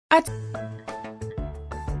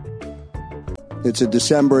It's a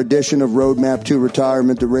December edition of Roadmap to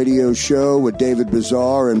Retirement, the radio show with David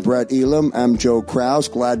Bazaar and Brett Elam. I'm Joe Krause.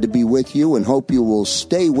 Glad to be with you and hope you will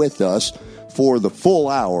stay with us for the full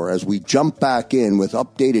hour as we jump back in with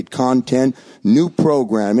updated content, new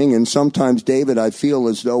programming, and sometimes, David, I feel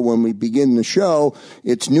as though when we begin the show,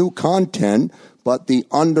 it's new content, but the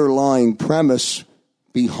underlying premise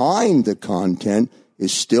behind the content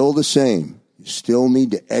is still the same. You still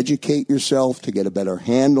need to educate yourself to get a better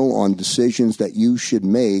handle on decisions that you should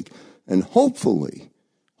make. And hopefully,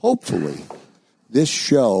 this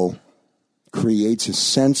show creates a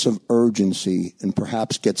sense of urgency and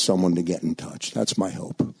perhaps gets someone to get in touch. That's my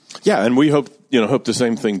hope. Yeah, and we hope the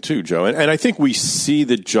same thing too, Joe. And I think we see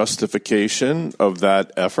the justification of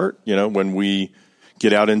that effort, when we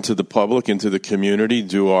get out into the public, into the community,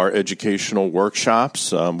 do our educational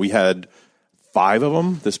workshops. We had 5 of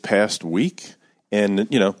them this past week, and,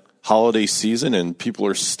 holiday season, and people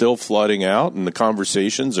are still flooding out, and the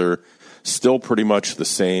conversations are still pretty much the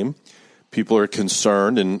same. People are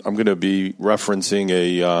concerned, and I'm going to be referencing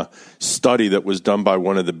a study that was done by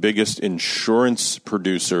one of the biggest insurance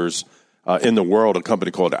producers in the world, a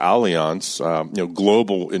company called Allianz,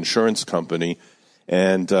 global insurance company.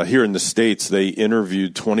 And here in the States, they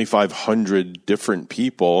interviewed 2,500 different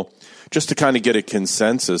people just to kind of get a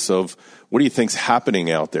consensus of what do you think's happening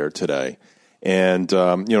out there today. And,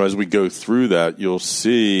 as we go through that, you'll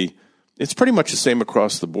see it's pretty much the same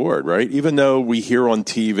across the board, right? Even though we hear on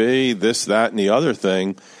TV this, that, and the other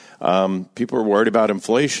thing, people are worried about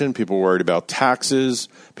inflation. People are worried about taxes.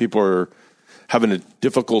 People are having a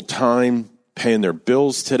difficult time paying their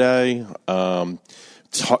bills today.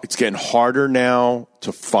 It's getting harder now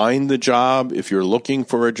to find the job. If you're looking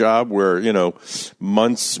for a job where,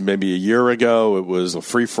 months, maybe a year ago, it was a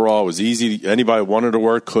free-for-all. It was easy. Anybody wanted to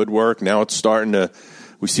work, could work. Now it's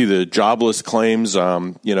we see the jobless claims,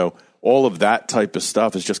 all of that type of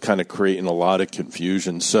stuff is just kind of creating a lot of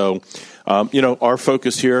confusion. So, our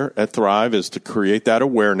focus here at Thrive is to create that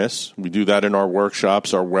awareness. We do that in our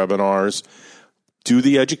workshops, our webinars, do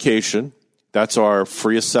the education. That's our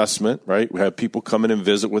free assessment, right? We have people come in and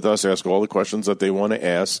visit with us, ask all the questions that they want to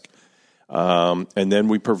ask. And then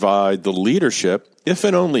we provide the leadership, if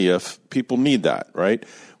and only if people need that, right?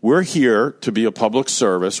 We're here to be a public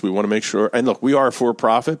service. We want to make sure, and look, we are for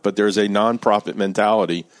profit, but there's a nonprofit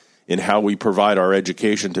mentality in how we provide our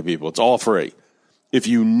education to people. It's all free. If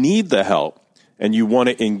you need the help and you want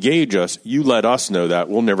to engage us, you let us know that.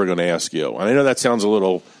 We're never going to ask you. And I know that sounds a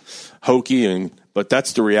little hokey, but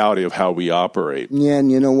that's the reality of how we operate. Yeah,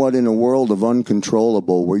 and you know what? In a world of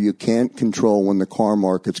uncontrollable, where you can't control when the car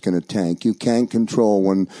market's going to tank, you can't control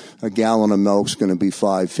when a gallon of milk's going to be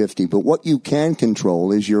 $5.50. But what you can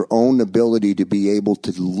control is your own ability to be able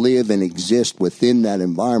to live and exist within that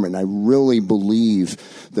environment. And I really believe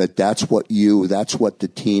that that's what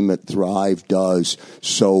the team at Thrive does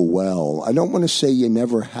so well. I don't want to say you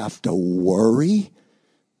never have to worry.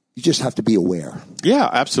 You just have to be aware. Yeah,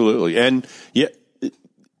 absolutely. And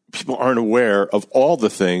people aren't aware of all the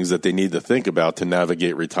things that they need to think about to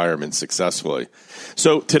navigate retirement successfully.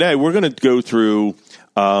 So today we're going to go through,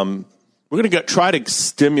 try to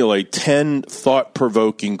stimulate 10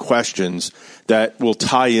 thought-provoking questions that will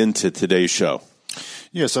tie into today's show.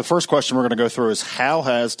 Yeah, so first question we're going to go through is, how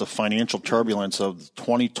has the financial turbulence of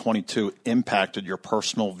 2022 impacted your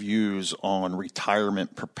personal views on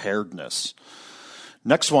retirement preparedness?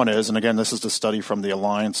 Next one is, and again, this is the study from the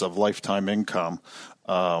Alliance of Lifetime Income.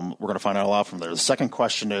 We're going to find out a lot from there. The second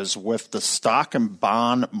question is, with the stock and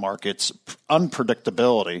bond market's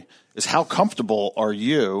unpredictability, is how comfortable are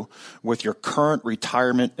you with your current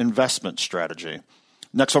retirement investment strategy?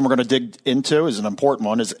 Next one we're going to dig into is an important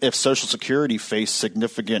one, is if Social Security faced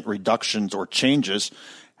significant reductions or changes,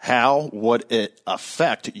 how would it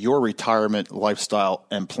affect your retirement lifestyle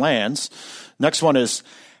and plans? Next one is,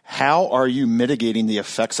 how are you mitigating the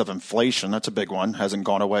effects of inflation? That's a big one, hasn't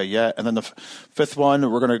gone away yet. And then the fifth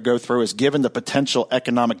one we're going to go through is, given the potential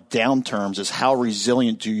economic downturns, is how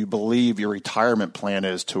resilient do you believe your retirement plan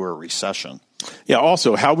is to a recession? Yeah,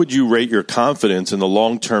 also, how would you rate your confidence in the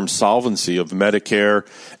long-term solvency of Medicare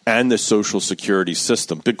and the Social Security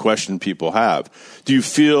system? Big question people have. Do you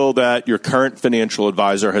feel that your current financial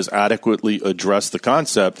advisor has adequately addressed the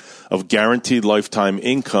concept of guaranteed lifetime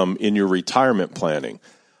income in your retirement planning?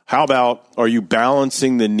 How about, are you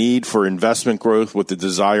balancing the need for investment growth with the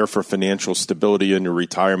desire for financial stability in your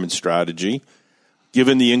retirement strategy?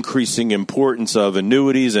 Given the increasing importance of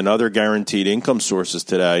annuities and other guaranteed income sources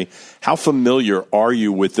today, how familiar are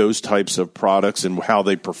you with those types of products and how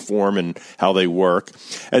they perform and how they work?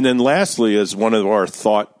 And then lastly, as one of our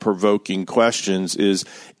thought-provoking questions is,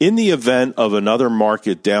 in the event of another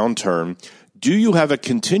market downturn, do you have a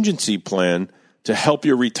contingency plan to help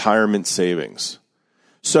your retirement savings?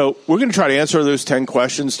 So we're going to try to answer those 10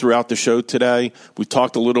 questions throughout the show today. We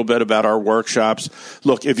talked a little bit about our workshops.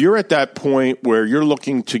 Look, if you're at that point where you're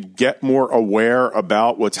looking to get more aware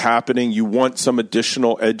about what's happening, you want some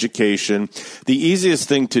additional education, the easiest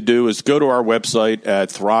thing to do is go to our website at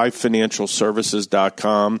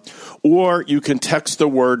thrivefinancialservices.com, or you can text the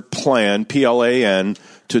word PLAN, P-L-A-N,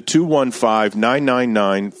 to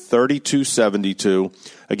 215-999-3272.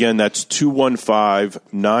 Again, that's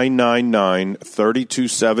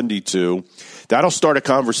 215-999-3272. That'll start a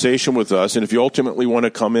conversation with us. And if you ultimately want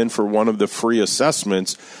to come in for one of the free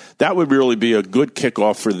assessments, that would really be a good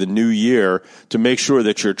kickoff for the new year to make sure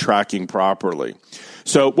that you're tracking properly.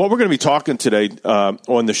 So what we're going to be talking today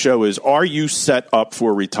on the show is, are you set up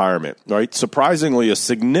for retirement? Right? Surprisingly, a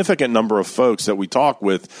significant number of folks that we talk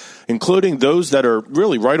with, including those that are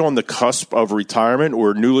really right on the cusp of retirement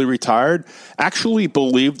or newly retired, actually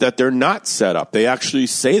believe that they're not set up. They actually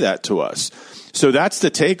say that to us. So that's the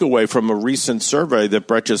takeaway from a recent survey that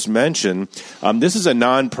Brett just mentioned. This is a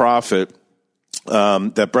nonprofit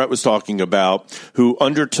that Brett was talking about, who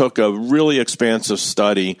undertook a really expansive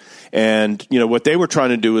study. And, what they were trying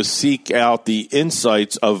to do is seek out the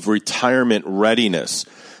insights of retirement readiness.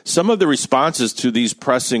 Some of the responses to these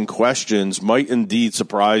pressing questions might indeed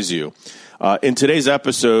surprise you. In today's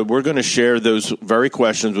episode, we're going to share those very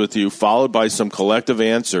questions with you, followed by some collective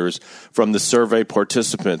answers from the survey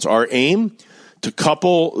participants. Our aim, to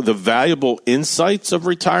couple the valuable insights of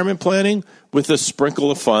retirement planning with a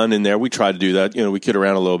sprinkle of fun in there. We try to do that. We kid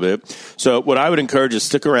around a little bit. So what I would encourage is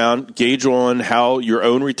stick around, gauge on how your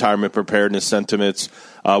own retirement preparedness sentiments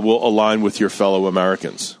will align with your fellow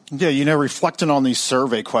Americans. Yeah, reflecting on these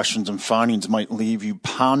survey questions and findings might leave you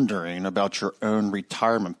pondering about your own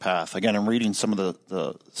retirement path. Again, I'm reading some of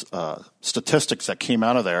the statistics that came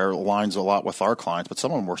out of there. Aligns a lot with our clients, but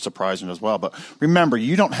some of them were surprising as well. But remember,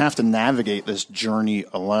 you don't have to navigate this journey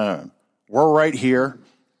alone. We're right here,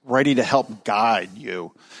 ready to help guide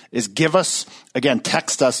you.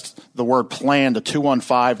 Text us the word PLAN to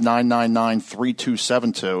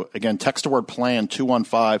 215-999-3272. Again, text the word PLAN,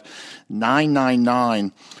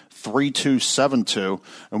 215-999-3272,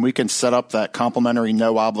 and we can set up that complimentary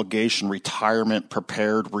no obligation retirement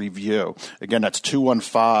prepared review. Again, that's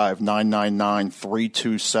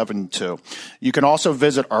 215-999-3272. You can also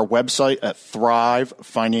visit our website at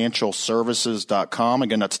thrivefinancialservices.com.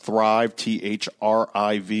 Again, that's Thrive, Thrive,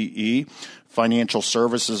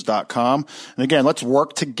 financialservices.com. And again, let's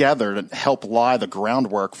work together to help lay the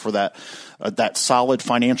groundwork for that solid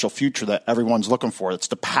financial future that everyone's looking for. It's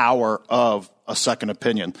the power of a second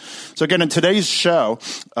opinion. So again, in today's show,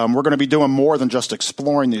 we're going to be doing more than just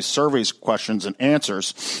exploring these surveys, questions, and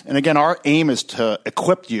answers. And again, our aim is to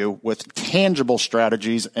equip you with tangible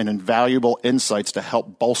strategies and invaluable insights to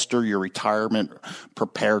help bolster your retirement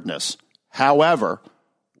preparedness. However,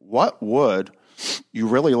 what would you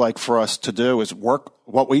really like for us to do is work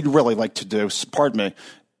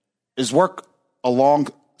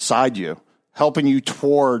alongside you, helping you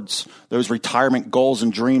towards those retirement goals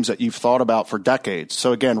and dreams that you've thought about for decades.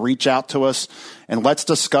 So again, reach out to us and let's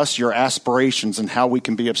discuss your aspirations and how we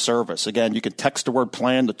can be of service. Again, you can text the word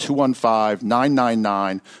PLAN to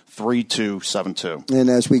 215-999-3272. And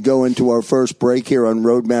as we go into our first break here on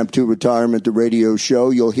Roadmap to Retirement, the radio show,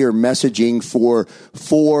 you'll hear messaging for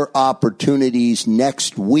 4 opportunities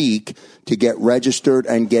next week to get registered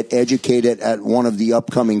and get educated at one of the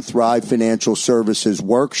upcoming Thrive Financial Services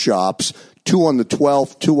workshops. 2 on the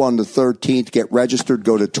 12th, 2 on the 13th. Get registered.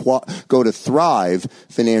 Go to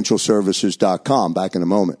thrivefinancialservices.com. Back in a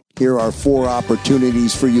moment. Here are 4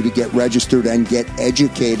 opportunities for you to get registered and get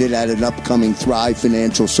educated at an upcoming Thrive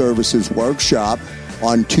Financial Services workshop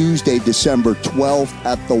on Tuesday, December 12th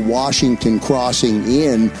at the Washington Crossing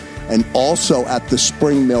Inn, and also at the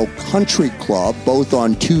Spring Mill Country Club, both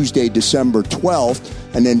on Tuesday, December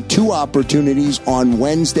 12th, and then 2 opportunities on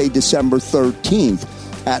Wednesday, December 13th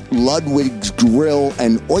at Ludwig's Grill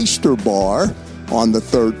and Oyster Bar on the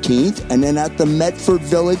 13th, and then at the Medford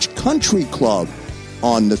Village Country Club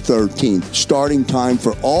on the 13th. Starting time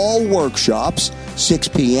for all workshops, 6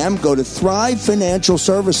 p.m. Go to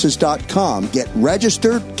thrivefinancialservices.com. Get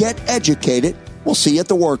registered, get educated. We'll see you at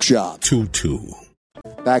the workshop. 22.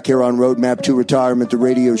 Back here on Roadmap to Retirement, the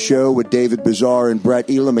radio show with David Bazaar and Brett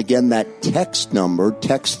Elam. Again, that text number,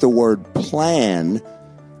 text the word PLAN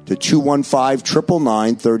to to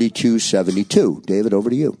 215-999-3272. David, over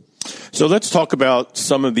to you. So let's talk about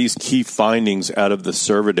some of these key findings out of the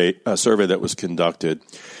survey that was conducted.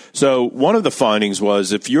 So one of the findings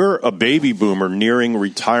was if you're a baby boomer nearing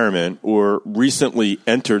retirement or recently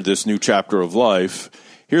entered this new chapter of life,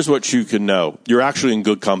 here's what you can know. You're actually in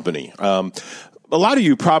good company. A lot of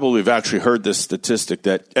you probably have actually heard this statistic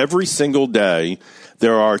that every single day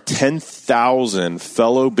there are 10,000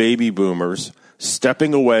 fellow baby boomers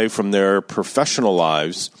stepping away from their professional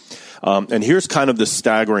lives. And here's kind of the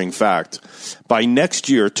staggering fact. By next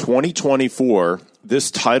year, 2024,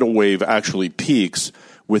 this tidal wave actually peaks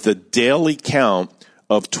with a daily count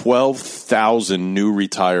of 12,000 new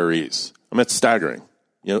retarees. I mean, it's staggering.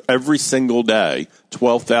 You know, every single day,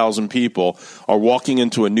 12,000 people are walking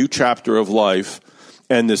into a new chapter of life,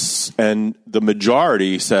 and the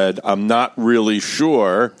majority said, I'm not really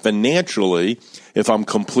sure financially if I'm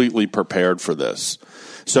completely prepared for this.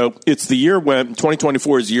 So it's the year when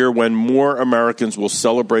 2024 is the year when more Americans will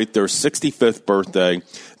celebrate their 65th birthday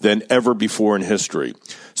than ever before in history.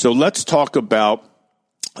 So let's talk about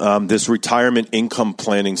this retirement income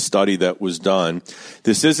planning study that was done.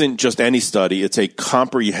 This isn't just any study. It's a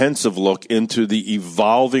comprehensive look into the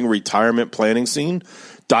evolving retirement planning scene,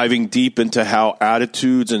 diving deep into how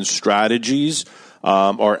attitudes and strategies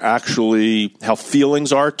how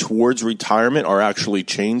feelings are towards retirement are actually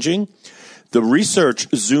changing. The research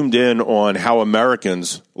zoomed in on how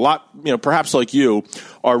Americans, perhaps like you,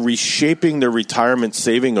 are reshaping their retirement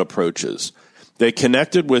saving approaches. They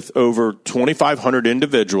connected with over 2,500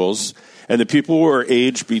 individuals, and the people were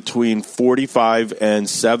aged between 45 and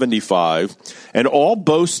 75, and all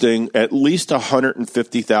boasting at least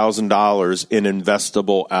 $150,000 in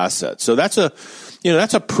investable assets. So that's a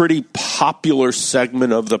pretty popular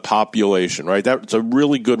segment of the population, right? That's a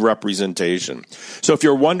really good representation. So if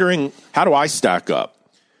you're wondering, how do I stack up?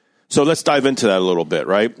 So let's dive into that a little bit,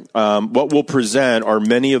 right? What we'll present are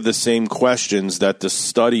many of the same questions that the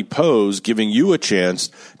study posed, giving you a chance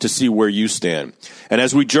to see where you stand. And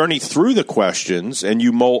as we journey through the questions and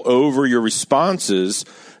you mull over your responses,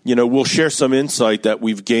 we'll share some insight that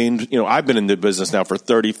we've gained. I've been in the business now for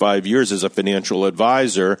 35 years as a financial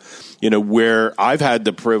advisor, where I've had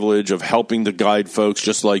the privilege of helping to guide folks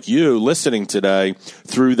just like you listening today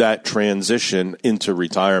through that transition into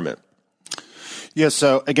retirement. Yeah,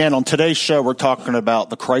 so again, on today's show, we're talking about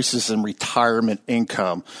the crisis in retirement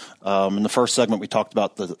income. In the first segment, we talked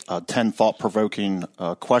about the 10 thought-provoking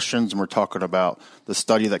questions, and we're talking about the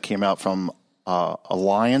study that came out from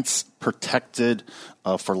Alliance Protected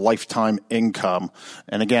for Lifetime Income.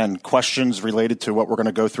 And again, questions related to what we're going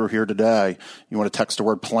to go through here today. You want to text the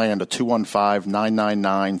word PLAN to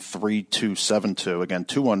 215-999-3272. Again,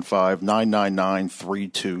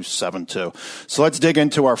 215-999-3272. So let's dig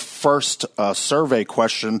into our first survey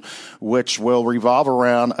question, which will revolve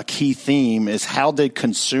around a key theme is how did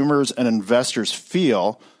consumers and investors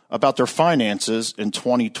feel about their finances in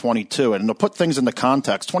 2022. And to put things into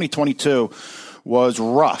context, 2022 was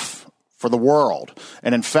rough for the world.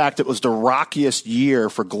 And in fact, it was the rockiest year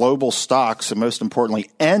for global stocks and most importantly,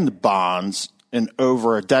 end bonds in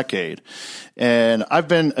over a decade. And I've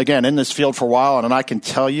been, again, in this field for a while, and I can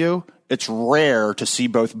tell you it's rare to see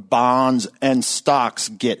both bonds and stocks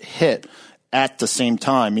get hit at the same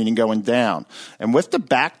time, meaning going down. And with the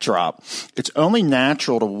backdrop, it's only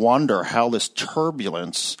natural to wonder how this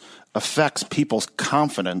turbulence affects people's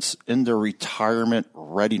confidence in their retirement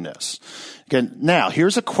readiness. Again, now,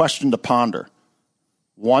 here's a question to ponder,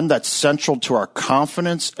 one that's central to our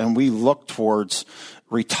confidence and we look towards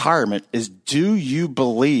retirement is, do you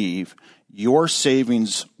believe your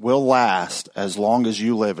savings will last as long as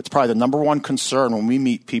you live? It's probably the number one concern when we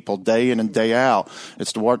meet people day in and day out.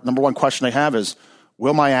 It's the number one question they have is,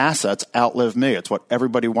 will my assets outlive me? It's what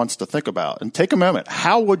everybody wants to think about. And take a moment.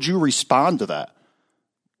 How would you respond to that?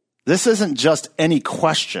 This isn't just any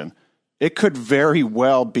question. It could very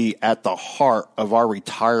well be at the heart of our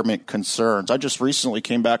retirement concerns. I just recently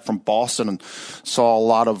came back from Boston and saw a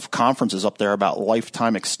lot of conferences up there about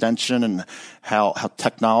lifetime extension and how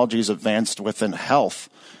technology is advanced within health.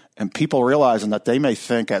 And people realizing that they may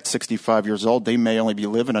think at 65 years old, they may only be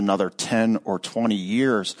living another 10 or 20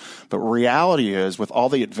 years. But reality is, with all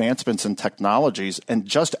the advancements in technologies and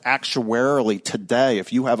just actuarially today,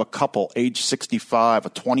 if you have a couple age 65,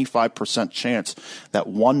 a 25% chance that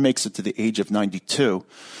one makes it to the age of 92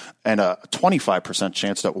 and a 25%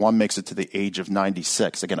 chance that one makes it to the age of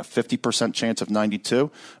 96. Again, a 50% chance of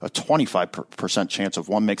 92, a 25% chance of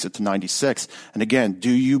one makes it to 96. And again,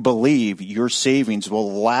 do you believe your savings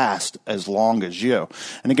will last as long as you?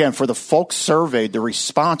 And again, for the folks surveyed, the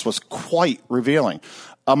response was quite revealing.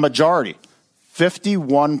 A majority,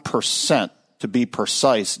 51%, to be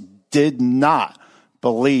precise, did not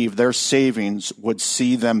believe their savings would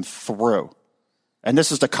see them through. And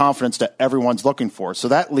this is the confidence that everyone's looking for. So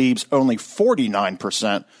that leaves only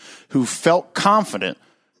 49% who felt confident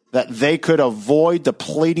that they could avoid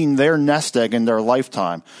depleting their nest egg in their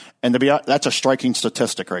lifetime. And that's a striking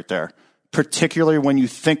statistic right there, particularly when you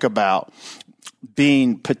think about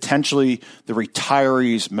being potentially the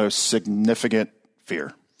retiree's most significant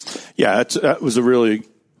fear. Yeah, that was a really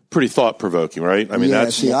pretty thought-provoking, right? I mean, I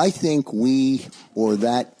think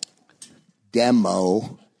that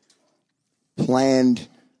demo planned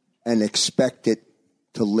and expected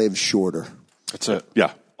to live shorter. That's it.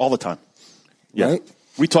 Yeah. All the time. Yeah. Right?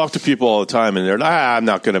 We talk to people all the time, and they're like, I'm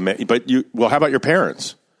not going to make. But how about your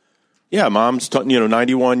parents? Yeah, mom's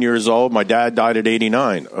 91 years old. My dad died at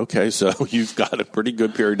 89. Okay, so you've got a pretty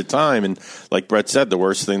good period of time. And like Brett said, the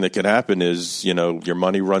worst thing that can happen is, your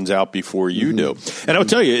money runs out before you do. And I'll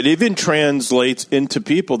tell you, it even translates into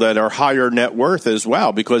people that are higher net worth as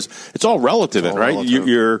well, because it's all relative, right? Relative.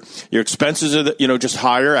 Your expenses are, just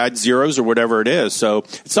higher, add zeros or whatever it is. So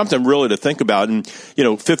it's something really to think about. And,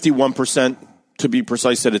 51%, to be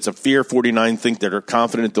precise, said it's a fear. 49 think that are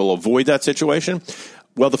confident they'll avoid that situation.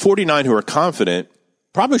 Well, the 49 who are confident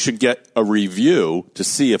probably should get a review to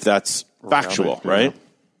see if that's factual, right?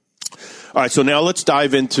 All right, so now let's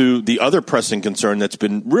dive into the other pressing concern that's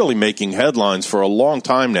been really making headlines for a long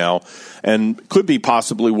time now and could be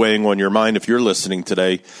possibly weighing on your mind if you're listening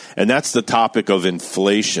today, and that's the topic of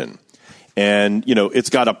inflation. And, it's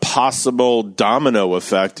got a possible domino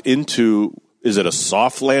effect into, is it a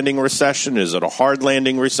soft landing recession? Is it a hard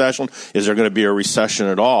landing recession? Is there going to be a recession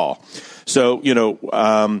at all? So,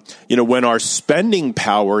 when our spending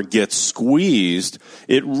power gets squeezed,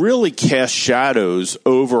 it really casts shadows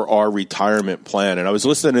over our retirement plan. And I was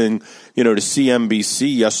listening, to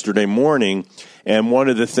CNBC yesterday morning, and one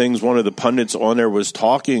of the pundits on there was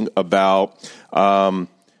talking about,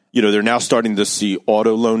 they're now starting to see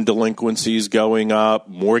auto loan delinquencies going up,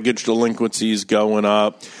 mortgage delinquencies going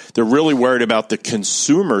up. They're really worried about the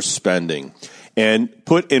consumer spending, and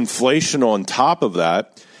put inflation on top of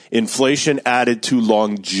that. Inflation added to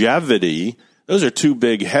longevity. Those are two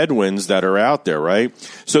big headwinds that are out there, right?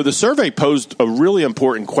 So the survey posed a really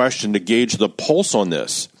important question to gauge the pulse on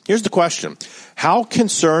this. Here's the question. How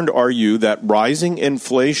concerned are you that rising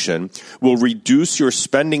inflation will reduce your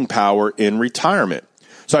spending power in retirement?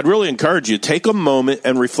 So I'd really encourage you to take a moment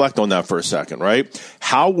and reflect on that for a second, right?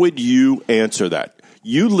 How would you answer that?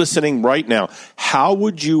 You listening right now, how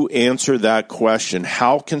would you answer that question?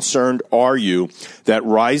 How concerned are you that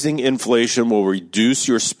rising inflation will reduce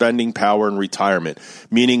your spending power in retirement?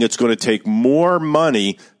 Meaning it's going to take more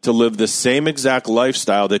money to live the same exact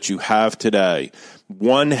lifestyle that you have today.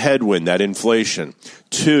 One headwind, that inflation.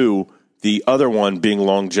 Two, the other one being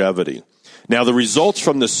longevity. Now, the results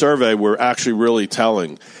from the survey were actually really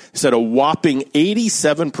telling. It said a whopping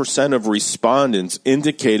 87% of respondents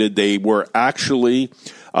indicated they were actually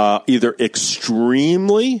either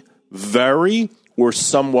extremely, very, or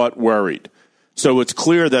somewhat worried. So it's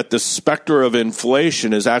clear that the specter of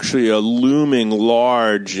inflation is actually looming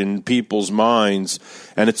large in people's minds,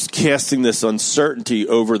 and it's casting this uncertainty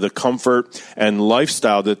over the comfort and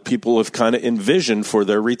lifestyle that people have kind of envisioned for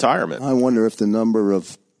their retirement. I wonder if the number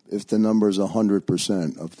is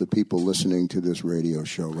 100% of the people listening to this radio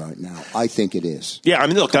show right now. I think it is. Yeah, I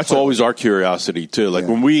mean, look, that's always our curiosity, too. Like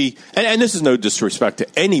when we, and this is no disrespect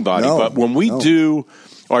to anybody, but when we do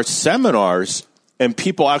our seminars and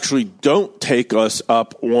people actually don't take us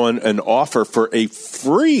up on an offer for a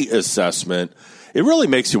free assessment, it really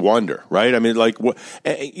makes you wonder, right? I mean, like,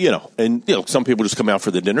 some people just come out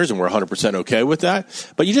for the dinners and we're 100% okay with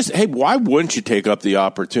that. But hey, why wouldn't you take up the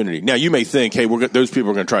opportunity? Now, you may think, hey, those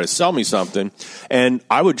people are going to try to sell me something. And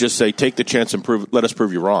I would just say, take the chance and let us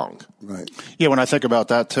prove you wrong. Right. Yeah, when I think about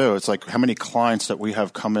that, too, it's like how many clients that we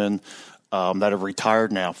have come in that have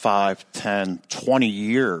retired now 5, 10, 20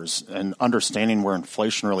 years, and understanding where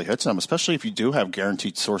inflation really hits them, especially if you do have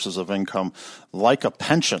guaranteed sources of income like a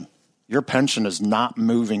pension. Your pension is not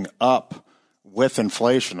moving up with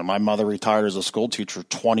inflation. And my mother retired as a school teacher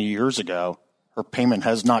 20 years ago. Her payment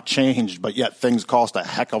has not changed, but yet things cost a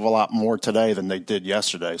heck of a lot more today than they did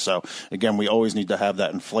yesterday. So, again, we always need to have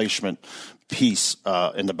that inflation piece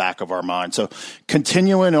in the back of our mind. So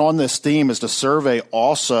continuing on this theme, is the survey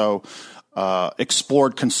also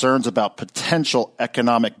explored concerns about potential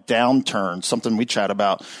economic downturns, something we chat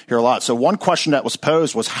about here a lot. So one question that was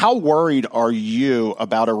posed was, how worried are you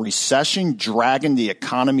about a recession dragging the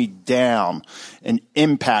economy down and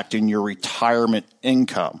impacting your retirement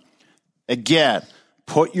income? Again,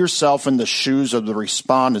 put yourself in the shoes of the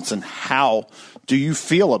respondents and how do you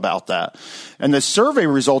feel about that? And the survey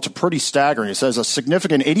results are pretty staggering. It says a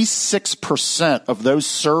significant 86% of those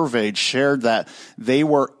surveyed shared that they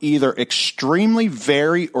were either extremely,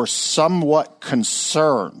 very, or somewhat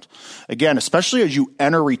concerned. Again, especially as you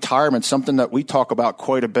enter retirement, something that we talk about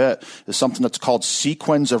quite a bit is something that's called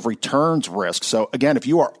sequence of returns risk. So again, if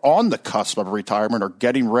you are on the cusp of retirement or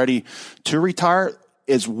getting ready to retire,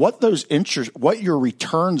 is what your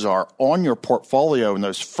returns are on your portfolio in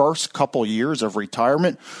those first couple years of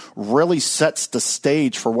retirement really sets the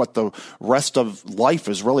stage for what the rest of life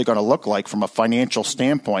is really going to look like from a financial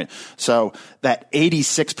standpoint. So that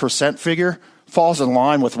 86% figure falls in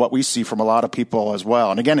line with what we see from a lot of people as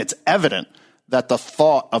well. And again, it's evident that the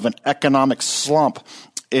thought of an economic slump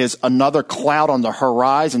is another cloud on the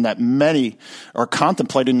horizon that many are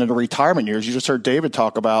contemplating in the retirement years. You just heard David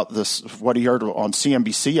talk about this, what he heard on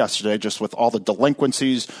CNBC yesterday, just with all the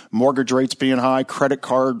delinquencies, mortgage rates being high, credit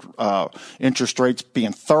card interest rates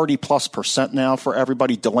being 30+% now for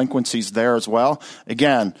everybody, delinquencies there as well.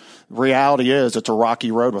 Again, reality is it's a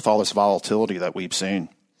rocky road with all this volatility that we've seen.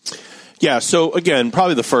 Yeah, so again,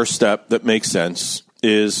 probably the first step that makes sense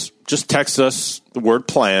is just text us the word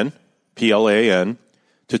PLAN, PLAN,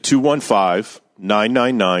 to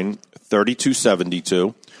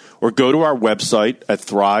 215-999-3272, or go to our website at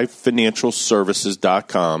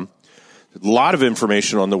thrivefinancialservices.com. A lot of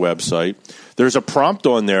information on the website. There's a prompt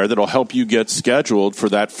on there that'll help you get scheduled for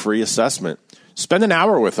that free assessment. Spend an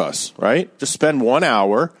hour with us, right? Just spend 1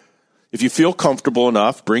 hour. If you feel comfortable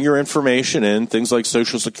enough, bring your information in, things like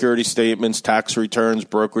Social Security statements, tax returns,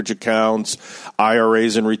 brokerage accounts,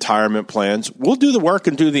 IRAs, and retirement plans. We'll do the work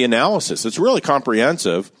and do the analysis. It's really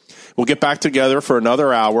comprehensive. We'll get back together for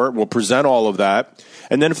another hour. We'll present all of that.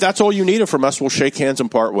 And then if that's all you needed from us, we'll shake hands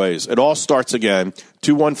and part ways. It all starts again,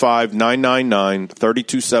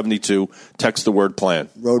 215-999-3272. Text the word PLAN.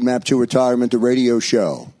 Roadmap to Retirement, the radio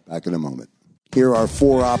show. Back in a moment. Here are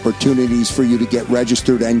 4 opportunities for you to get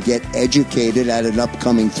registered and get educated at an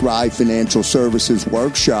upcoming Thrive Financial Services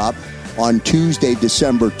workshop on Tuesday,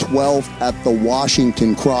 December 12th at the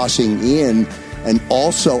Washington Crossing Inn and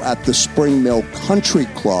also at the Spring Mill Country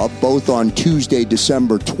Club, both on Tuesday,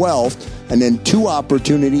 December 12th, and then 2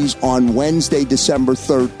 opportunities on Wednesday, December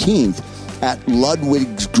 13th at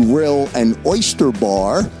Ludwig's Grill and Oyster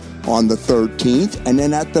Bar on the 13th, and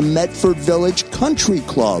then at the Medford Village Country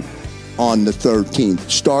Club on the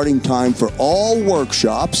 13th. Starting time for all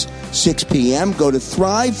workshops, 6 p.m. Go to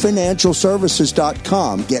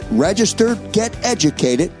thrivefinancialservices.com. Get registered, get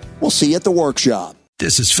educated. We'll see you at the workshop.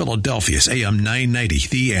 This is Philadelphia's AM 990,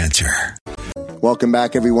 The Answer. Welcome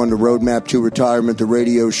back, everyone, to Roadmap to Retirement, the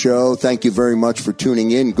radio show. Thank you very much for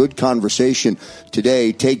tuning in. Good conversation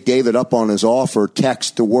today. Take David up on his offer.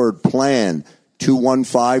 Text the word PLAN,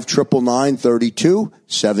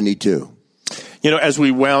 215-999-3272. You know, as we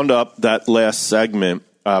wound up that last segment,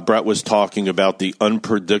 Brett was talking about the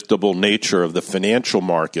unpredictable nature of the financial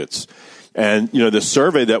markets. And, you know, the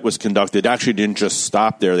survey that was conducted actually didn't just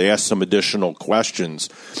stop there. They asked some additional questions.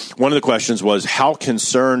 One of the questions was, how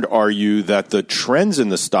concerned are you that the trends in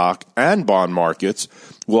the stock and bond markets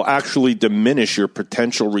will actually diminish your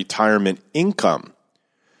potential retirement income?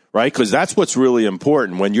 Right? Because that's what's really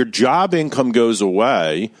important. When your job income goes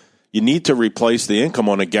away, you need to replace the income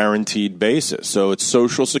on a guaranteed basis. So it's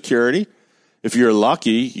Social Security. If you're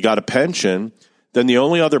lucky, you got a pension, then the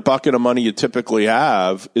only other bucket of money you typically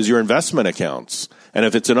have is your investment accounts. And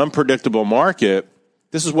if it's an unpredictable market,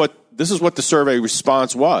 this is what the survey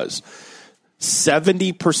response was.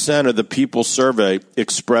 70% of the people surveyed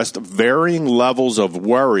expressed varying levels of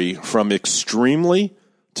worry from extremely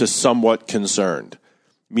to somewhat concerned,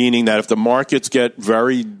 meaning that if the markets get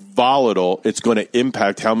very volatile, it's going to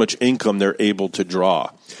impact how much income they're able to draw.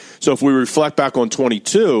 So if we reflect back on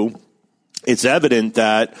 22, it's evident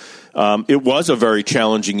that it was a very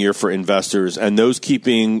challenging year for investors, and those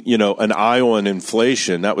keeping, you know, an eye on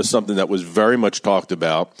inflation, that was something that was very much talked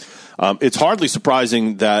about. It's hardly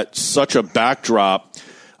surprising that such a backdrop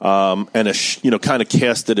and kind of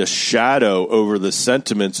casted a shadow over the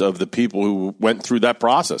sentiments of the people who went through that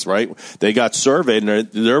process, right? They got surveyed, and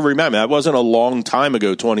they're remember, that wasn't a long time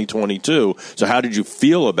ago, 2022. So how did you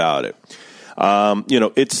feel about it?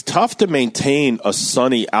 It's tough to maintain a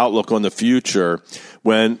sunny outlook on the future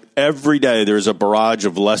when every day there's a barrage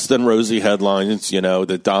of less than rosy headlines,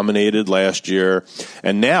 that dominated last year.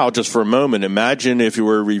 And now, just for a moment, imagine if you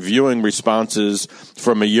were reviewing responses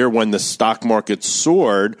from a year when the stock market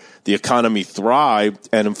soared, the economy thrived,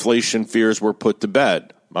 and inflation fears were put to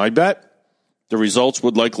bed. My bet? The results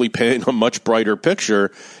would likely paint a much brighter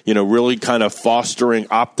picture, really kind of fostering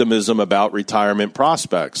optimism about retirement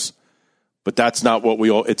prospects. But that's not what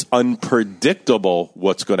it's unpredictable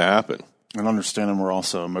what's going to happen. And understanding we're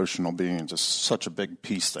also emotional beings is such a big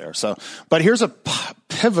piece there. So, but here's a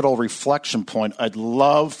pivotal reflection point I'd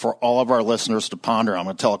love for all of our listeners to ponder. I'm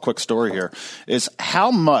going to tell a quick story here, is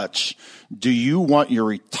how much do you want your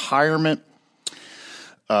retirement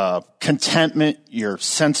contentment, your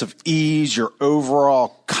sense of ease, your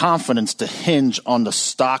overall confidence to hinge on the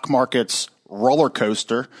stock market's roller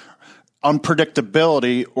coaster,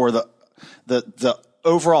 unpredictability, or the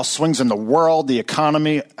overall swings in the world, the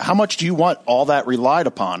economy? How much do you want all that relied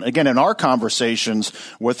upon? Again, in our conversations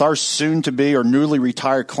with our soon-to-be or newly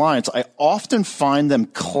retired clients, I often find them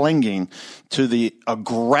clinging to the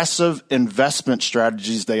aggressive investment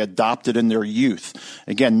strategies they adopted in their youth.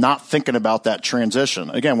 Again, not thinking about that transition.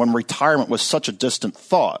 Again, when retirement was such a distant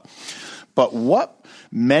thought. But what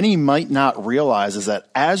many might not realize is that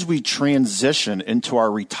as we transition into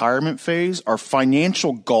our retirement phase, our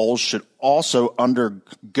financial goals should also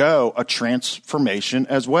undergo a transformation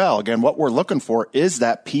as well. Again, what we're looking for is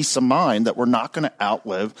that peace of mind that we're not going to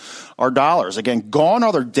outlive our dollars. Again, gone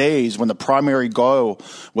are the days when the primary goal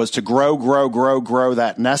was to grow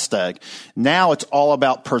that nest egg. Now it's all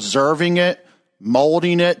about preserving it,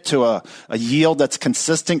 molding it to a yield that's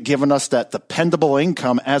consistent, giving us that dependable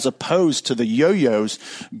income as opposed to the yo-yos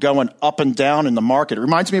going up and down in the market. It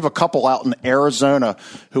reminds me of a couple out in Arizona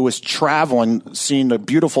who was traveling, seeing the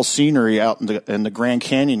beautiful scenery out in the Grand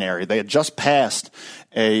Canyon area. They had just passed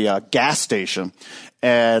a gas station,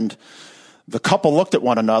 and the couple looked at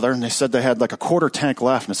one another and they said they had like a quarter tank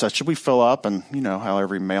left, and they said, should we fill up? And you know how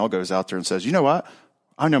every male goes out there and says, you know what?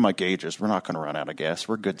 I know my gauges. We're not going to run out of gas.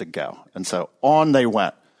 We're good to go. And so on they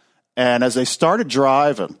went. And as they started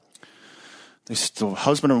driving, the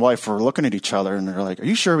husband and wife were looking at each other and they're like, are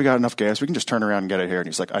you sure we got enough gas? We can just turn around and get it here. And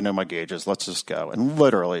he's like, I know my gauges. Let's just go. And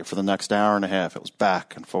literally for the next hour and a half, it was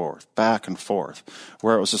back and forth,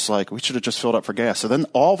 where it was just like, we should have just filled up for gas. So then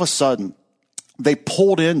all of a sudden, they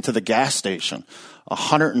pulled into the gas station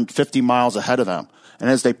 150 miles ahead of them.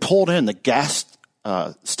 And as they pulled in, the gas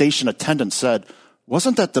station attendant said,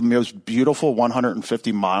 wasn't that the most beautiful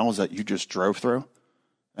 150 miles that you just drove through?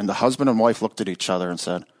 And the husband and wife looked at each other and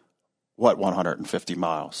said, what 150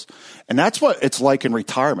 miles? And that's what it's like in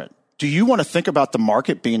retirement. Do you want to think about the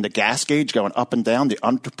market being the gas gauge going up and down, the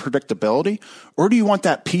unpredictability? Or do you want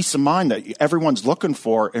that peace of mind that everyone's looking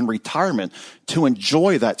for in retirement to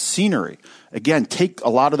enjoy that scenery? Again, take a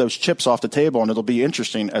lot of those chips off the table, and it'll be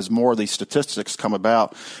interesting as more of these statistics come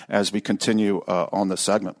about as we continue on this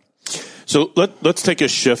segment. So let's take a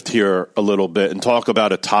shift here a little bit and talk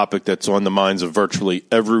about a topic that's on the minds of virtually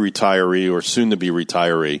every retiree or soon-to-be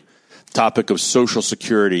retiree, topic of Social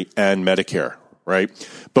Security and Medicare, right?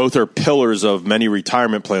 Both are pillars of many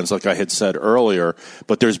retirement plans, like I had said earlier,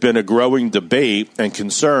 but there's been a growing debate and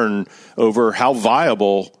concern over how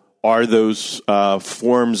viable are those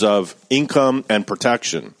forms of income and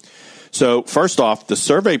protection. So first off, the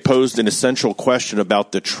survey posed an essential question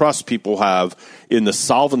about the trust people have in the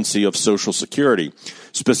solvency of Social Security.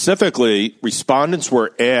 Specifically, respondents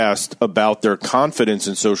were asked about their confidence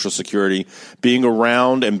in Social Security being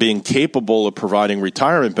around and being capable of providing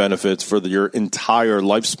retirement benefits for your entire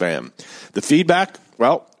lifespan. The feedback?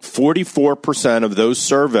 Well, 44% of those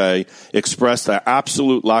surveyed expressed an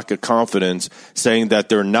absolute lack of confidence, saying that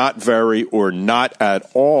they're not very or not at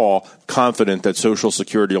all confident that Social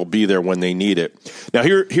Security will be there when they need it. Now,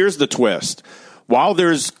 here's the twist. While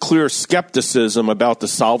there's clear skepticism about the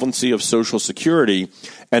solvency of Social Security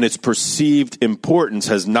and its perceived importance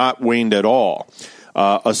has not waned at all,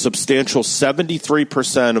 a substantial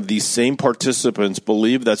 73% of these same participants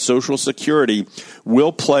believe that Social Security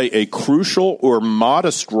will play a crucial or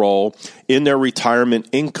modest role in their retirement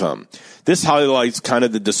income. This highlights kind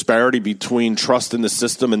of the disparity between trust in the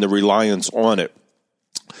system and the reliance on it.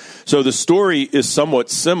 So the story is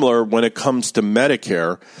somewhat similar when it comes to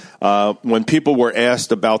Medicare. When people were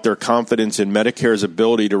asked about their confidence in Medicare's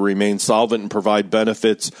ability to remain solvent and provide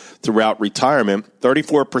benefits throughout retirement,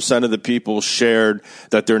 34% of the people shared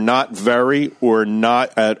that they're not very or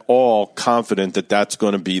not at all confident that that's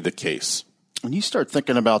going to be the case. When you start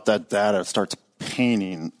thinking about that data, it starts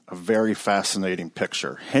painting a very fascinating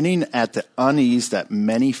picture, hinting at the unease that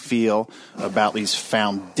many feel about these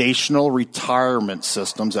foundational retirement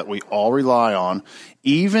systems that we all rely on,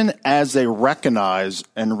 even as they recognize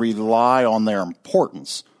and rely on their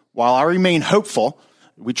importance. While I remain hopeful,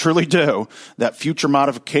 we truly do, that future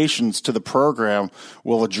modifications to the program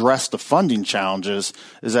will address the funding challenges,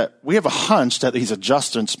 is that we have a hunch that these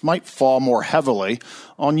adjustments might fall more heavily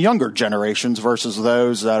on younger generations versus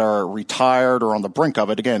those that are retired or on the brink of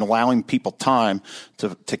it, again, allowing people time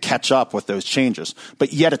to catch up with those changes.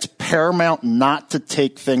 But yet it's paramount not to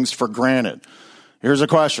take things for granted. Here's a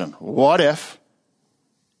question. What if,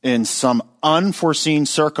 in some unforeseen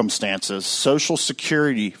circumstances, Social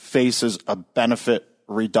Security faces a benefit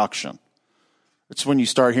reduction? It's when you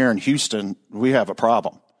start hearing Houston, we have a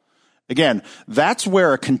problem. Again, that's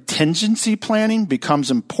where a contingency planning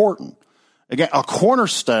becomes important. Again, a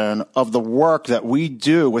cornerstone of the work that we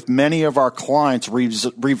do with many of our clients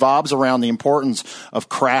revolves around the importance of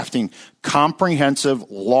crafting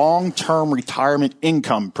comprehensive long-term retirement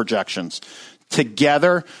income projections.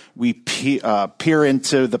 Together, we peer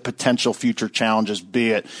into the potential future challenges,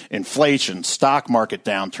 be it inflation, stock market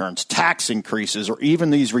downturns, tax increases, or even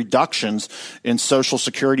these reductions in Social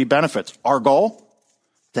Security benefits. Our goal?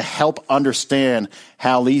 To help understand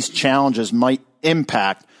how these challenges might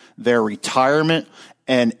impact their retirement,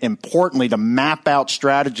 and importantly, to map out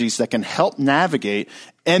strategies that can help navigate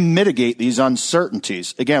and mitigate these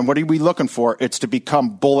uncertainties. Again, what are we looking for? It's to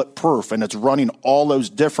become bulletproof, and it's running all those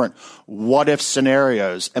different what-if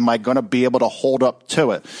scenarios. Am I going to be able to hold up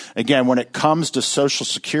to it? Again, when it comes to Social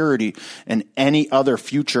Security and any other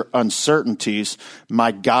future uncertainties,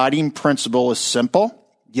 my guiding principle is simple,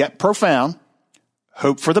 yet profound.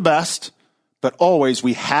 Hope for the best, but always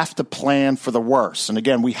we have to plan for the worst. And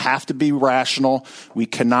again, we have to be rational. We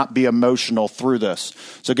cannot be emotional through this.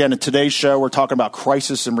 So again, in today's show, we're talking about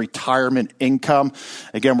crisis and retirement income.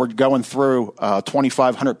 Again, we're going through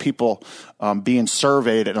 2,500 people being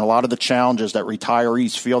surveyed and a lot of the challenges that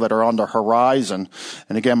retirees feel that are on the horizon.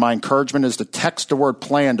 And again, my encouragement is to text the word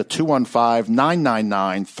plan to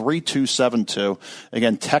 215-999-3272.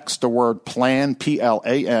 Again, text the word plan,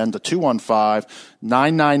 P-L-A-N, to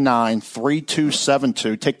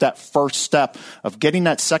 215-999-3272. Take that first step of getting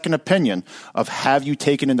that second opinion of have you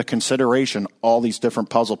taken into consideration all these different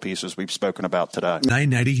puzzle pieces we've spoken about today.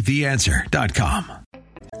 990theanswer.com.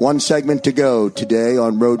 One segment to go today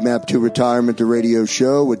on Roadmap to Retirement, the radio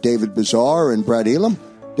show with David Bazaar and Brett Elam.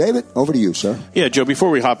 David, over to you, sir. Yeah, Joe, before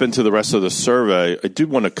we hop into the rest of the survey, I do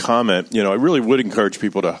want to comment. I really would encourage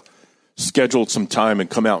people to schedule some time and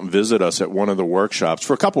come out and visit us at one of the workshops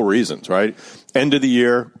for a couple reasons, right? End of the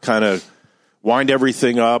year, kind of wind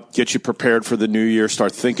everything up, get you prepared for the new year,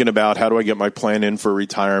 start thinking about how do I get my plan in for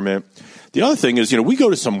retirement. The other thing is, we go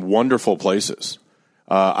to some wonderful places.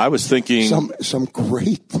 I was thinking some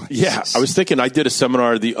great places. Yeah, I was thinking I did a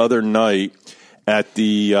seminar the other night at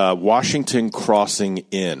the Washington Crossing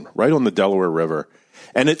Inn, right on the Delaware River,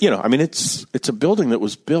 and it's a building that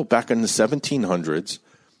was built back in the 1700s.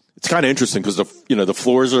 It's kind of interesting because the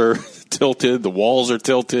floors are tilted, the walls are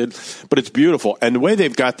tilted, but it's beautiful. And the way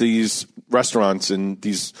they've got these restaurants and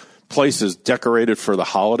these places decorated for the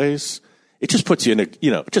holidays, it just puts you in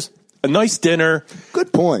a nice dinner.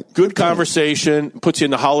 Good point. Good conversation, puts you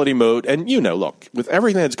in the holiday mode. And, look, with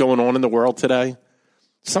everything that's going on in the world today,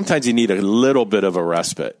 sometimes you need a little bit of a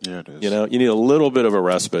respite. Yeah, it is. You need a little bit of a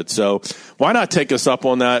respite. So why not take us up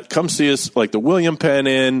on that? Come see us like the William Penn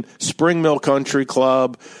Inn, Spring Mill Country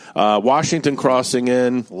Club, Washington Crossing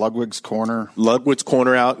Inn. Ludwig's Corner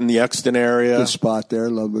out in the Exton area. Good spot there,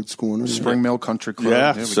 Ludwig's Corner. Spring Mill Country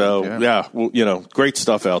Club. Yeah, great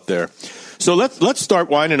stuff out there. So let's start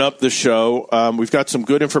winding up the show. We've got some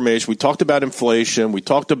good information. We talked about inflation. We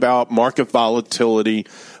talked about market volatility.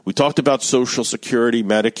 We talked about Social Security,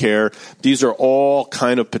 Medicare. These are all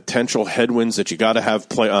kind of potential headwinds that you got to have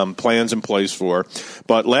plans in place for.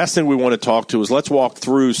 But last thing we want to talk to is let's walk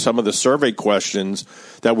through some of the survey questions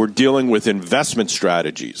that we're dealing with investment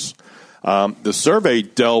strategies. The survey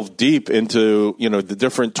delved deep into, the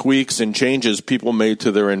different tweaks and changes people made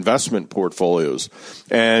to their investment portfolios.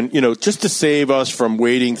 And, just to save us from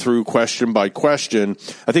wading through question by question,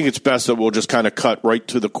 I think it's best that we'll just kind of cut right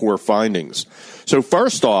to the core findings. So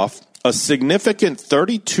first off, a significant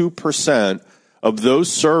 32% of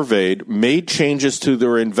those surveyed made changes to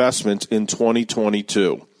their investments in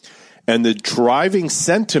 2022. And the driving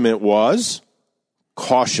sentiment was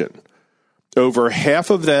caution. Over half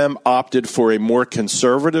of them opted for a more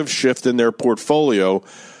conservative shift in their portfolio,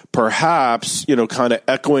 perhaps, kind of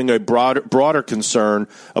echoing a broader concern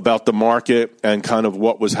about the market and kind of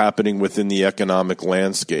what was happening within the economic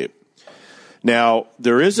landscape. Now,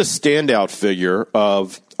 there is a standout figure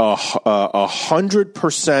of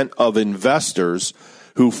 100% of investors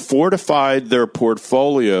who fortified their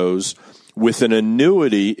portfolios with an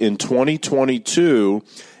annuity in 2022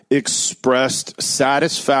 expressed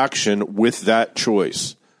satisfaction with that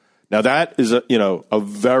choice. Now, that is a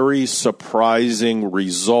very surprising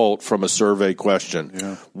result from a survey question.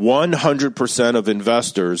 Yeah. 100% of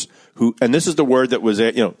investors who, and this is the word that was,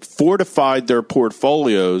 fortified their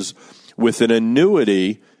portfolios with an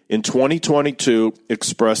annuity in 2022,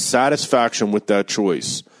 expressed satisfaction with that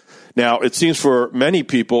choice. Now, it seems for many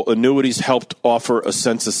people, annuities helped offer a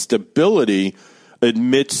sense of stability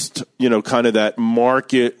amidst, kind of that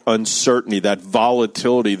market uncertainty, that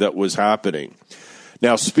volatility that was happening.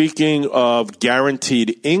 Now, speaking of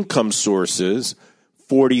guaranteed income sources,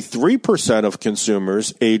 43% of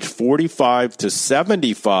consumers aged 45 to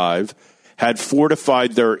 75 had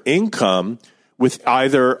fortified their income with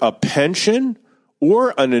either a pension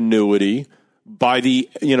or an annuity by the,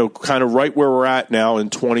 kind of right where we're at now in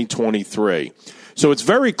 2023. So it's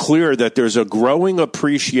very clear that there's a growing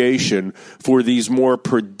appreciation for these more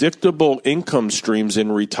predictable income streams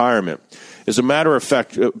in retirement. As a matter of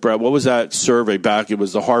fact, Brett, what was that survey back? It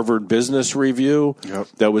was the Harvard Business Review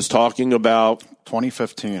that was talking about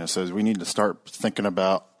 2015. It says we need to start thinking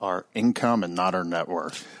about our income and not our net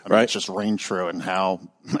worth. Right. It's just rain true and how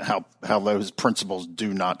those principles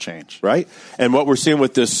do not change. Right. And what we're seeing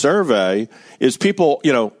with this survey is people,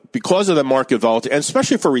 because of the market volatility, and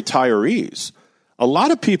especially for retirees, a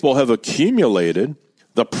lot of people have accumulated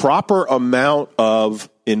the proper amount of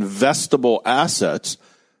investable assets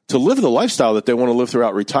to live the lifestyle that they want to live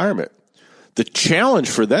throughout retirement. The challenge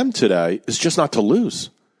for them today is just not to lose.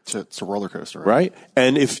 It's a roller coaster, right?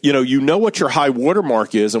 And if you know what your high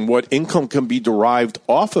watermark is and what income can be derived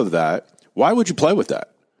off of that, why would you play with that?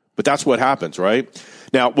 But that's what happens, right?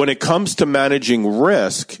 Now, when it comes to managing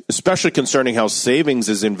risk, especially concerning how savings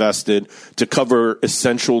is invested to cover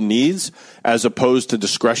essential needs as opposed to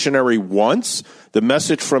discretionary wants, the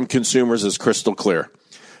message from consumers is crystal clear.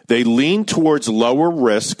 They lean towards lower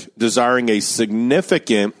risk, desiring a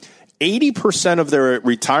significant 80% of their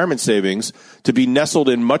retirement savings to be nestled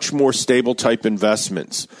in much more stable type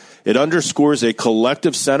investments. It underscores a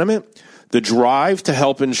collective sentiment, the drive to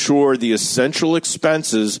help ensure the essential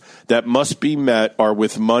expenses that must be met are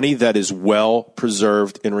with money that is well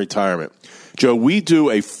preserved in retirement. Joe, we do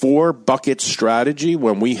a 4-bucket strategy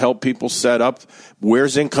when we help people set up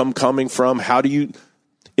where's income coming from,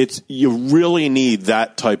 you really need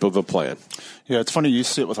that type of a plan. Yeah, it's funny. You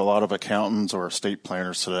see it with a lot of accountants or estate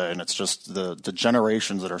planners today, and it's just the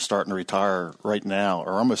generations that are starting to retire right now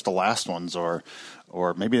are almost the last ones, or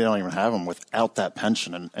maybe they don't even have them without that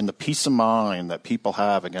pension. And the peace of mind that people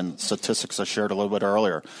have, again, statistics I shared a little bit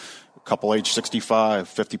earlier, a couple age 65,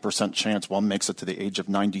 50% chance one makes it to the age of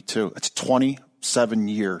 92. It's 27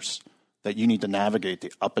 years that you need to navigate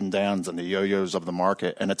the up and downs and the yo-yos of the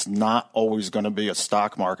market. And it's not always going to be a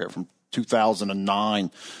stock market from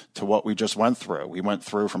 2009 to what we just went through. We went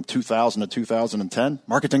through from 2000 to 2010.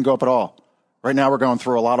 Market didn't go up at all. Right now we're going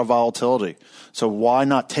through a lot of volatility. So why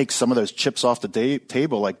not take some of those chips off the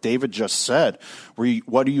table like David just said?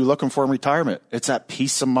 What are you looking for in retirement? It's that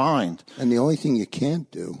peace of mind. And the only thing you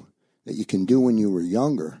can't do that you can do when you were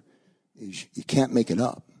younger is you can't make it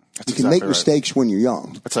up. You can make mistakes when you're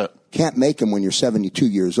young. That's it. Can't make them when you're 72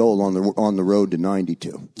 years old on the road to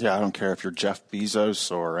 92. Yeah, I don't care if you're Jeff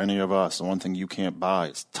Bezos or any of us. The one thing you can't buy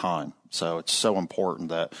is time. So it's so important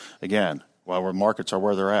that, again, while our markets are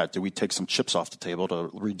where they're at, do we take some chips off the table to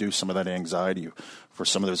reduce some of that anxiety for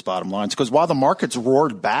some of those bottom lines? Because while the markets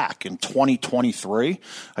roared back in 2023,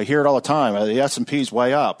 I hear it all the time. The S&P's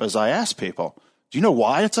way up. As I ask people, do you know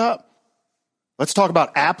why it's up? Let's talk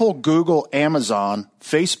about Apple, Google, Amazon,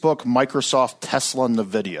 Facebook, Microsoft, Tesla, and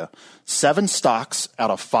NVIDIA. 7 stocks out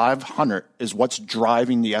of 500 is what's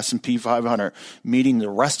driving the S&P 500, meaning the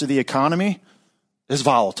rest of the economy is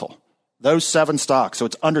volatile. Those 7 stocks. So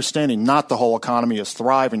it's understanding not the whole economy is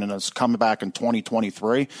thriving and is coming back in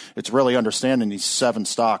 2023. It's really understanding these 7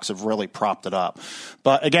 stocks have really propped it up.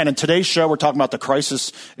 But again, in today's show, we're talking about the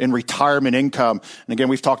crisis in retirement income. And again,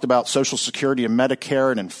 we've talked about Social Security and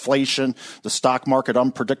Medicare and inflation, the stock market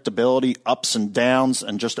unpredictability, ups and downs,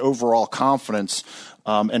 and just overall confidence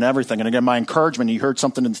and everything. And again, my encouragement, you heard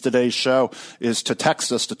something in today's show, is to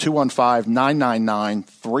text us to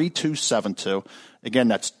 215-999-3272. Again,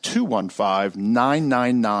 that's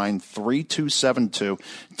 215-999-3272.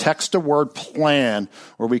 Text the word plan,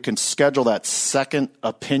 where we can schedule that second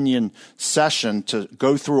opinion session to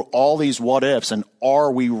go through all these what ifs and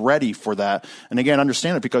are we ready for that? And again,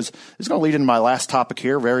 understand it, because it's going to lead into my last topic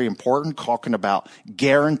here, very important, talking about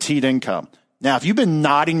guaranteed income. Now, if you've been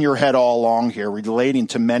nodding your head all along here relating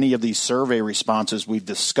to many of these survey responses we've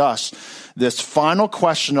discussed, this final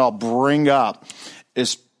question I'll bring up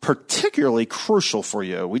is particularly crucial for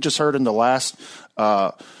you. We just heard in the last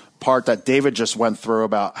part that David just went through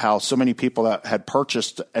about how so many people that had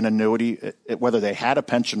purchased an annuity, whether they had a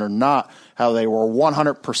pension or not, how they were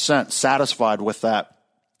 100% satisfied with that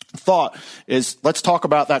thought, is let's talk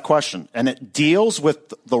about that question. And it deals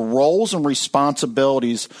with the roles and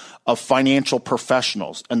responsibilities of financial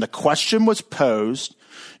professionals. And the question was posed,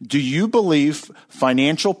 do you believe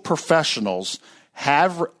financial professionals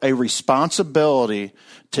have a responsibility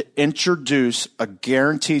to introduce a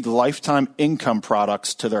guaranteed lifetime income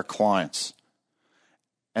products to their clients?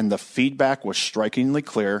 And the feedback was strikingly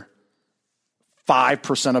clear.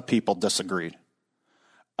 5% of people disagreed.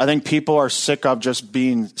 I think people are sick of just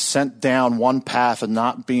being sent down one path and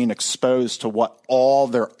not being exposed to what all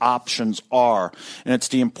their options are. And it's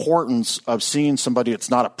the importance of seeing somebody that's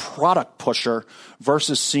not a product pusher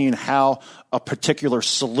versus seeing how a particular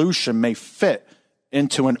solution may fit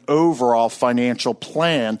into an overall financial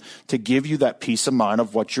plan to give you that peace of mind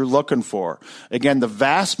of what you're looking for. Again, the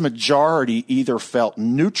vast majority either felt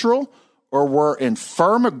neutral or were in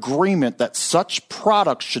firm agreement that such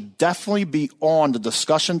products should definitely be on the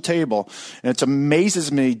discussion table. And it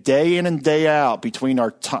amazes me day in and day out between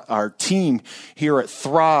our team here at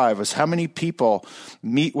Thrive is how many people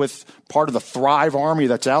meet with part of the Thrive army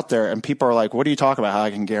that's out there, and people are like, what are you talking about, how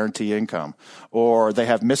I can guarantee income? Or they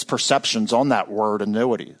have misperceptions on that word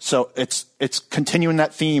annuity. So it's continuing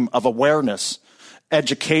that theme of awareness,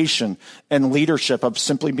 education, and leadership, of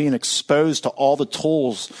simply being exposed to all the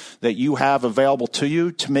tools that you have available to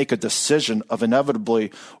you to make a decision of inevitably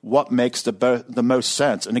what makes the most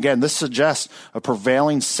sense. And again, this suggests a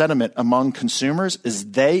prevailing sentiment among consumers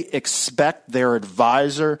is they expect their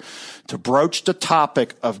advisor to broach the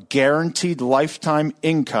topic of guaranteed lifetime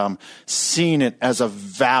income, seeing it as a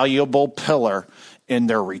valuable pillar in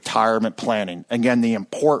their retirement planning. Again, the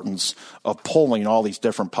importance of pulling all these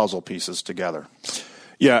different puzzle pieces together.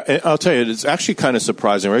 Yeah, and I'll tell you, it's actually kind of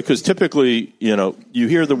surprising, right? Because typically, you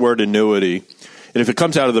hear the word annuity, and if it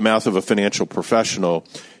comes out of the mouth of a financial professional,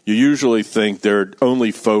 you usually think they're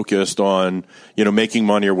only focused on, making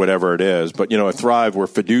money or whatever it is. But, at Thrive, we're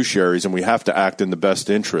fiduciaries, and we have to act in the best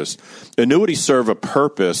interest. Annuities serve a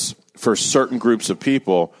purpose for certain groups of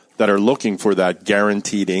people that are looking for that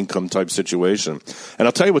guaranteed income type situation. And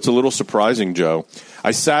I'll tell you what's a little surprising, Joe.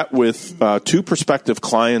 I sat with two prospective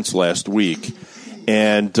clients last week,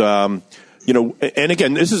 and and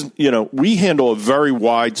again, this is, we handle a very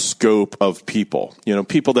wide scope of people.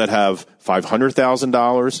 People that have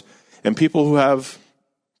 $500,000 and people who have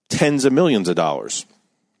tens of millions of dollars.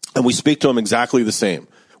 And we speak to them exactly the same.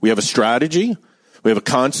 We have a strategy, we have a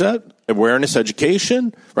concept, awareness,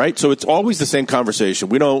 education, right? So it's always the same conversation.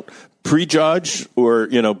 We don't prejudge or,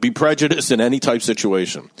 be prejudiced in any type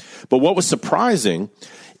situation. But what was surprising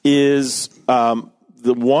is the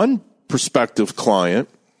one prospective client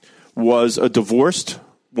was a divorced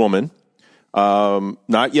woman,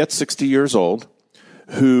 not yet 60 years old,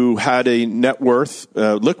 who had a net worth,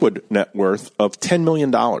 liquid net worth of $10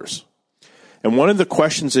 million. And one of the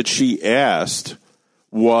questions that she asked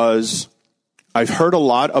was, I've heard a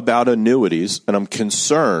lot about annuities, and I'm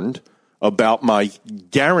concerned about my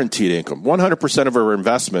guaranteed income. 100% of her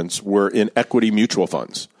investments were in equity mutual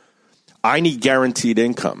funds. I need guaranteed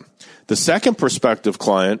income. The second prospective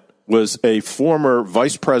client was a former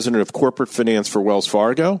vice president of corporate finance for Wells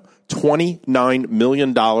Fargo, $29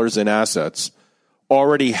 million in assets,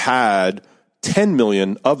 already had $10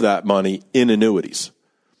 million of that money in annuities.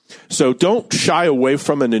 So don't shy away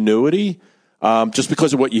from an annuity just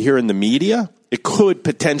because of what you hear in the media. It could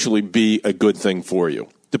potentially be a good thing for you.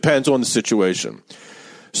 Depends on the situation.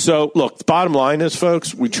 So, look, the bottom line is,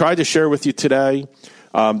 folks, we tried to share with you today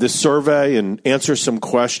this survey and answer some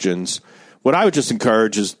questions. What I would just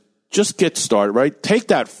encourage is just get started, right? Take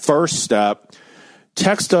that first step.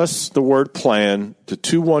 Text us the word plan to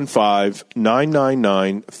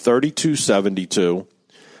 215-999-3272.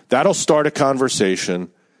 That'll start a conversation.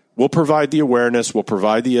 We'll provide the awareness. We'll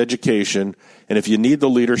provide the education. And if you need the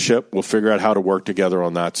leadership, we'll figure out how to work together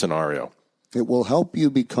on that scenario. It will help you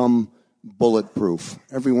become bulletproof.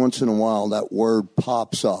 Every once in a while, that word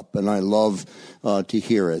pops up, and I love to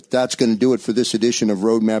hear it. That's going to do it for this edition of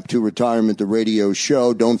Roadmap to Retirement, the radio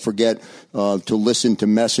show. Don't forget to listen to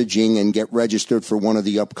messaging and get registered for one of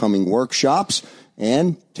the upcoming workshops.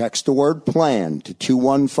 And text the word PLAN to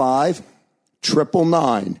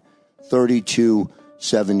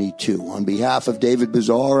 215-999-3272. On behalf of David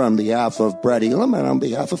Bazaar, on behalf of Brett Elam, and on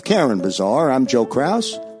behalf of Karen Bazaar, I'm Joe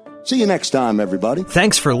Krause. See you next time, everybody.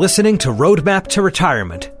 Thanks for listening to Roadmap to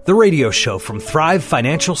Retirement, the radio show from Thrive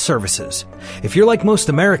Financial Services. If you're like most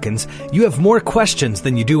Americans, you have more questions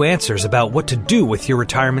than you do answers about what to do with your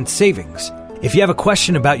retirement savings. If you have a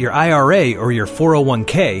question about your IRA or your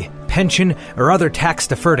 401k, pension, or other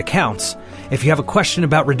tax-deferred accounts, if you have a question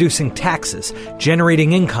about reducing taxes,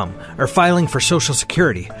 generating income, or filing for Social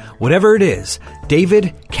Security, whatever it is,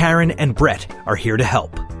 David, Karen, and Brett are here to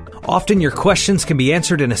help. Often your questions can be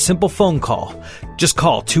answered in a simple phone call. Just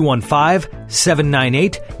call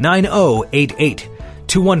 215-798-9088.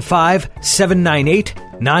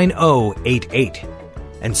 215-798-9088.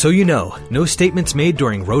 And so you know, no statements made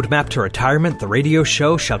during Roadmap to Retirement, the radio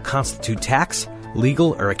show, shall constitute tax,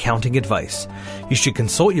 legal, or accounting advice. You should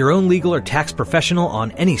consult your own legal or tax professional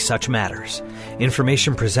on any such matters.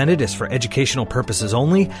 Information presented is for educational purposes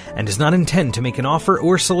only and does not intend to make an offer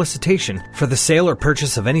or solicitation for the sale or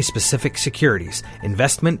purchase of any specific securities,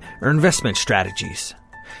 investment, or investment strategies.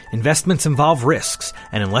 Investments involve risks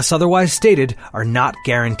and, unless otherwise stated, are not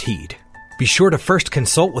guaranteed. Be sure to first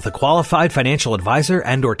consult with a qualified financial advisor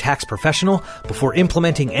and or tax professional before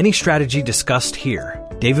implementing any strategy discussed here.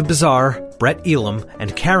 David Bazar, Brett Elam,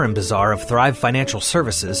 and Karen Bazar of Thrive Financial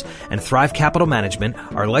Services and Thrive Capital Management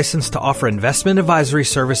are licensed to offer investment advisory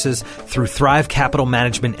services through Thrive Capital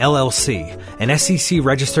Management, LLC, an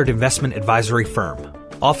SEC-registered investment advisory firm.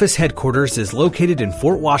 Office headquarters is located in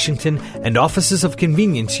Fort Washington, and offices of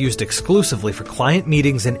convenience used exclusively for client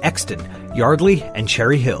meetings in Exton, Yardley, and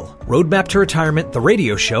Cherry Hill. Roadmap to Retirement, the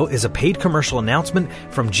radio show, is a paid commercial announcement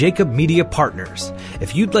from Jacob Media Partners.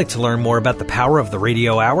 If you'd like to learn more about the power of the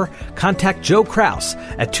radio hour, contact Joe Kraus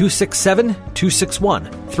at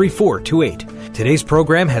 267-261-3428. Today's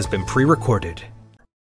program has been pre-recorded.